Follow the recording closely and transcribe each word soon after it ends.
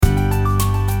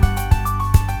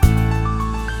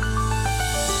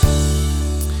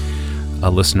A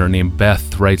listener named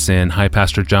Beth writes in, "Hi,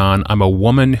 Pastor John. I'm a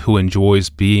woman who enjoys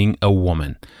being a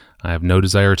woman. I have no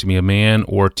desire to be a man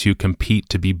or to compete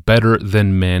to be better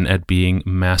than men at being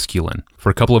masculine.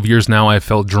 For a couple of years now, I have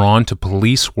felt drawn to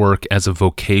police work as a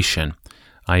vocation.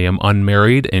 I am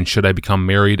unmarried, and should I become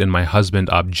married and my husband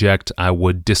object, I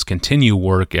would discontinue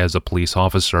work as a police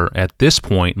officer. At this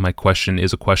point, my question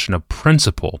is a question of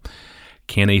principle.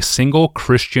 Can a single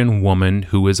Christian woman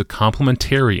who is a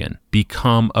complementarian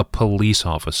become a police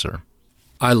officer?"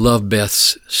 I love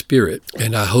Beth's spirit,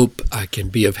 and I hope I can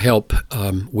be of help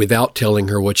without telling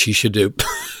her what she should do.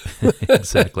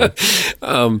 Exactly.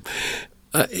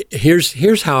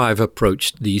 Here's how I've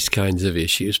approached these kinds of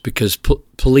issues, because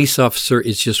police officer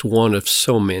is just one of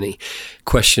so many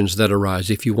questions that arise.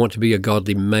 If you want to be a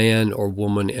godly man or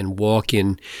woman and walk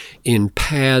in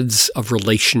paths of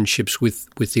relationships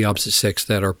with the opposite sex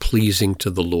that are pleasing to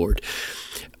the Lord.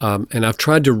 And I've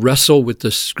tried to wrestle with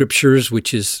the scriptures,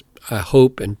 which is, I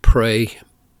hope and pray,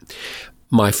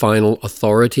 my final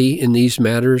authority in these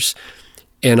matters.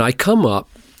 And I've come up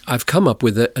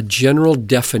with a general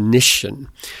definition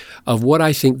of what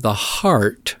I think the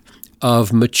heart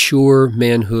of mature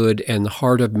manhood and the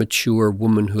heart of mature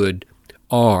womanhood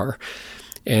are.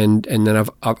 And then I've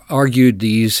argued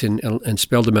these and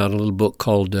spelled them out in a little book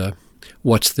called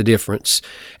What's the Difference?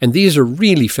 And these are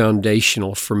really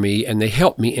foundational for me, and they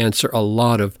help me answer a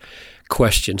lot of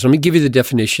questions. Let me give you the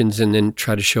definitions and then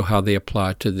try to show how they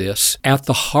apply to this. At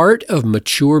the heart of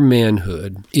mature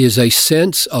manhood is a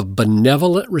sense of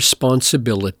benevolent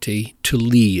responsibility to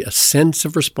lead, a sense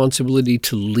of responsibility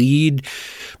to lead,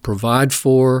 provide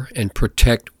for, and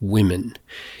protect women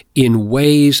in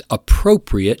ways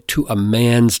appropriate to a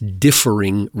man's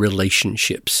differing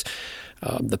relationships.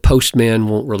 The postman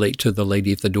won't relate to the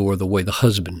lady at the door the way the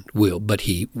husband will, but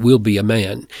he will be a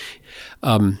man.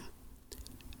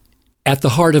 At the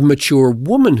heart of mature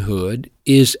womanhood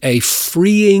is a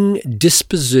freeing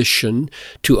disposition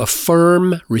to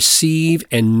affirm, receive,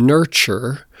 and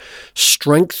nurture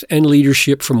strength and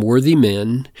leadership from worthy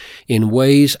men in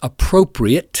ways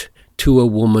appropriate to a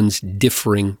woman's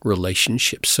differing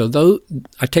relationships. So though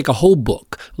I take a little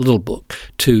book,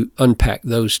 to unpack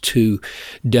those two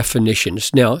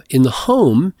definitions. Now, in the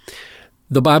home,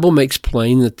 the Bible makes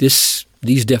plain that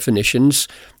these definitions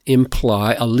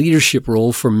imply a leadership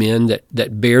role for men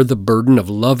that bear the burden of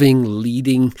loving,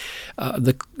 leading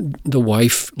the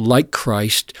wife like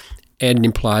Christ, and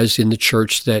implies in the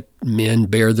church that men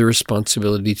bear the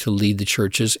responsibility to lead the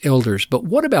church as elders. But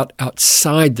what about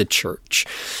outside the church,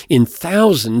 in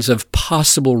thousands of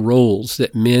possible roles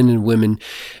that men and women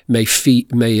may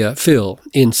fill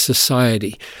in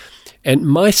society? And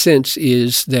my sense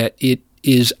is that it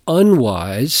is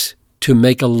unwise to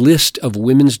make a list of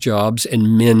women's jobs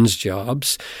and men's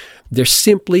jobs. There's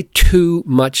simply too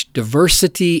much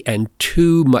diversity and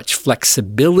too much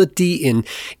flexibility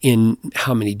in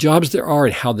how many jobs there are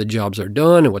and how the jobs are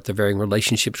done and what the varying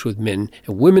relationships with men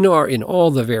and women are in all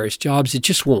the various jobs. It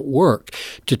just won't work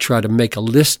to try to make a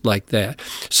list like that.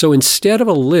 So instead of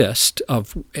a list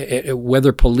of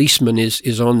whether policeman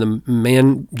is on the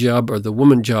man job or the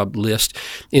woman job list,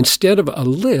 instead of a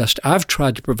list, I've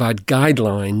tried to provide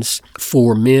guidelines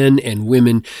for men and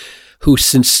women who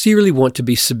sincerely want to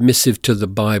be submissive to the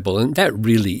Bible. And that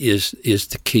really is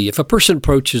the key. If a person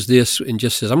approaches this and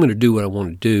just says, I'm going to do what I want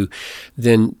to do,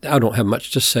 then I don't have much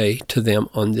to say to them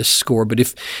on this score. But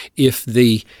if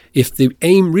the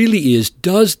aim really is,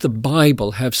 does the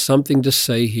Bible have something to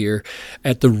say here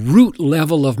at the root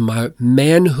level of my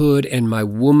manhood and my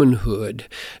womanhood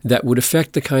that would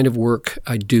affect the kind of work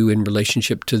I do in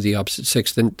relationship to the opposite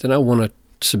sex, then I want to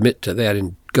submit to that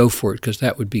and go for it, because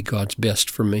that would be God's best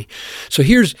for me. So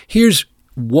here's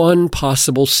one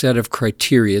possible set of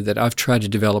criteria that I've tried to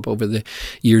develop over the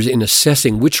years in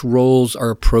assessing which roles are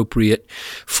appropriate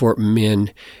for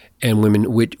men and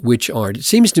women, which aren't. It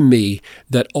seems to me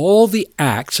that all the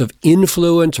acts of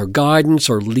influence or guidance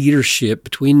or leadership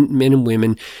between men and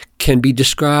women can be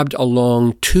described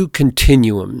along two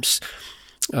continuums.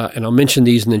 And I'll mention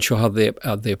these and then show how they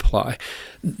apply.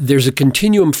 There's a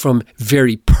continuum from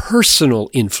very personal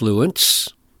influence,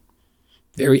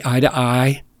 very eye to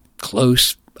eye,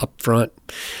 close, up front,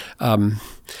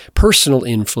 personal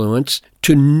influence,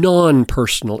 to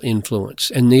non-personal influence.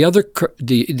 And the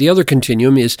other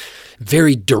continuum is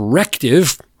very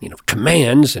directive,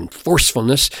 commands and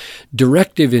forcefulness,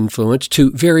 directive influence,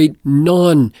 to very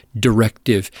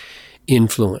non-directive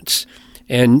influence.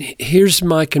 And here's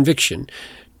my conviction.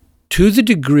 To the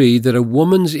degree that a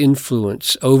woman's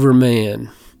influence over man,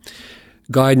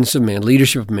 guidance of man,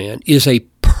 leadership of man, is a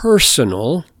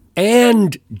personal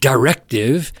and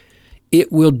directive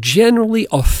it will generally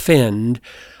offend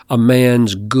a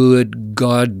man's good,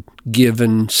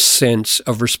 God-given sense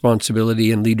of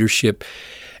responsibility and leadership,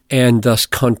 and thus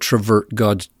controvert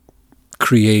God's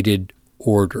created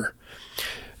order.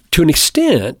 To an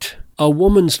extent, a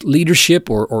woman's leadership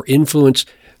or influence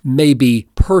may be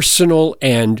personal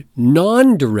and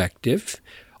non-directive,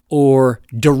 or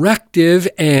directive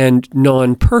and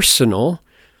non-personal,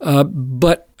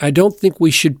 but I don't think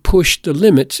we should push the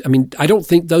limits. I mean, I don't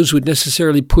think those would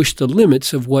necessarily push the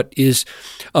limits of what is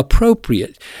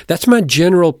appropriate. That's my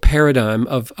general paradigm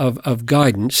of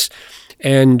guidance.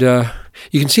 And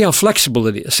you can see how flexible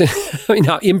it is. I mean,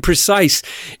 how imprecise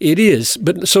it is.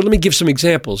 But so let me give some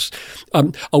examples.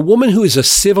 A woman who is a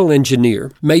civil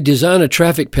engineer may design a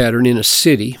traffic pattern in a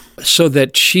city so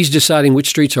that she's deciding which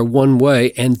streets are one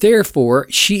way, and therefore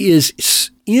she is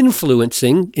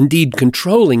influencing, indeed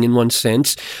controlling in one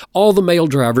sense, all the male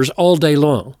drivers all day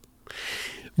long.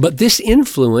 But this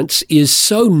influence is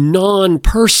so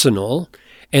non-personal,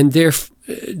 and therefore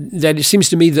that it seems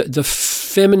to me that the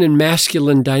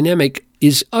feminine-masculine dynamic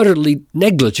is utterly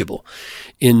negligible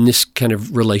in this kind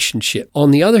of relationship.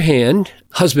 On the other hand,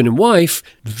 husband and wife,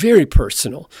 very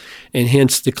personal, and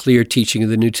hence the clear teaching of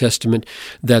the New Testament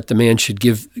that the man should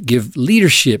give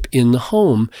leadership in the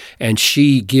home, and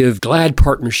she give glad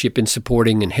partnership in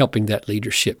supporting and helping that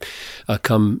leadership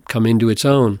come into its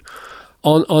own.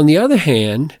 On the other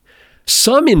hand,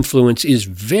 some influence is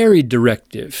very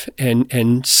directive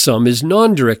and some is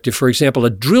non-directive. For example, a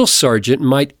drill sergeant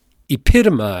might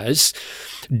epitomize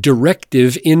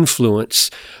directive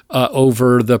influence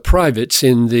over the privates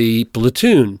in the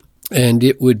platoon. And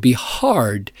it would be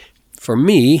hard for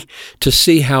me to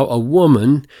see how a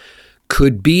woman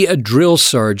could be a drill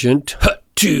sergeant,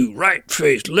 to right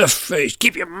face, left face,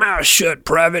 keep your mouth shut,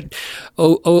 private,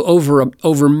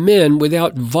 over men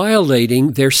without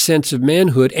violating their sense of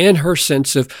manhood and her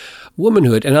sense of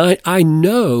womanhood. And I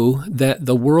know that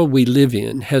the world we live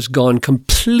in has gone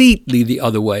completely the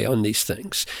other way on these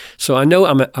things. So I know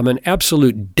I'm an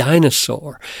absolute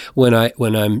dinosaur when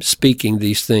I'm speaking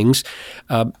these things,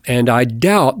 and I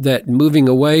doubt that moving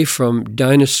away from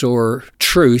dinosaur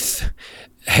truth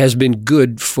has been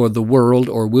good for the world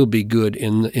or will be good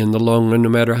in the long run, no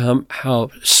matter how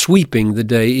sweeping the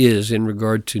day is in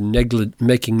regard to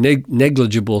making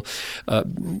negligible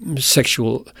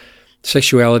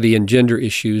sexuality and gender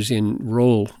issues in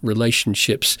role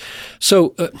relationships.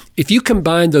 So if you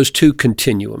combine those two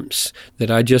continuums that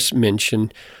I just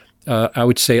mentioned, I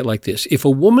would say it like this. If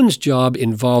a woman's job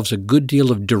involves a good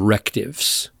deal of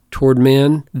directives toward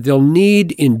men, they'll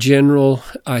need in general,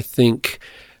 I think,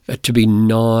 to be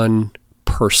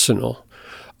non-personal,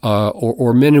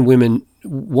 or men and women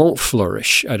won't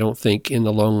flourish, I don't think, in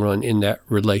the long run in that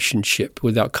relationship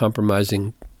without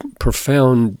compromising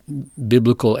profound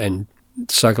biblical and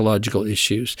psychological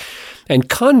issues. And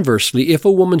conversely, if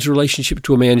a woman's relationship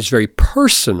to a man is very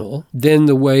personal, then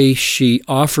the way she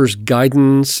offers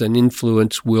guidance and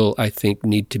influence will, I think,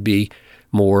 need to be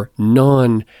more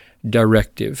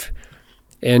non-directive.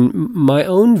 And my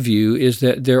own view is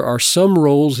that there are some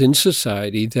roles in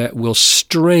society that will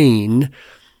strain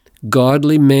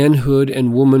godly manhood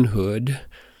and womanhood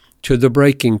to the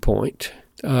breaking point.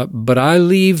 But I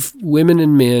leave women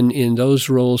and men in those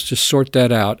roles to sort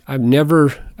that out. I've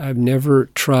never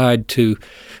tried to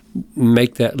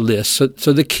make that list.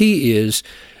 So the key is,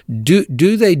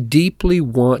 do they deeply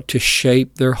want to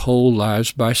shape their whole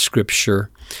lives by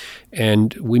Scripture?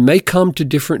 And we may come to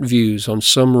different views on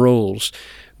some roles,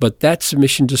 but that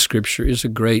submission to Scripture is a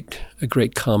great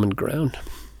common ground.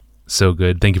 So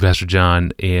good. Thank you, Pastor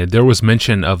John. And there was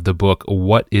mention of the book,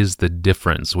 What is the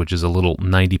Difference?, which is a little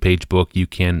 90-page book you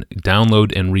can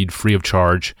download and read free of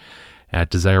charge at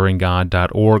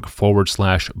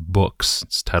desiringgod.org/books.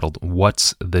 It's titled,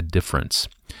 What's the Difference?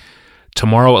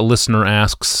 Tomorrow, a listener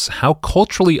asks, how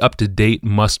culturally up-to-date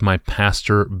must my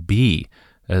pastor be,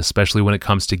 especially when it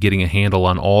comes to getting a handle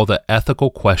on all the ethical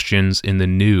questions in the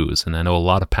news? And I know a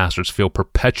lot of pastors feel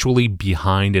perpetually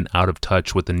behind and out of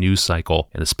touch with the news cycle,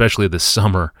 and especially this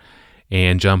summer.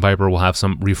 And John Piper will have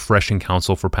some refreshing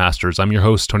counsel for pastors. I'm your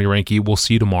host, Tony Reinke. We'll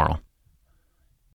see you tomorrow.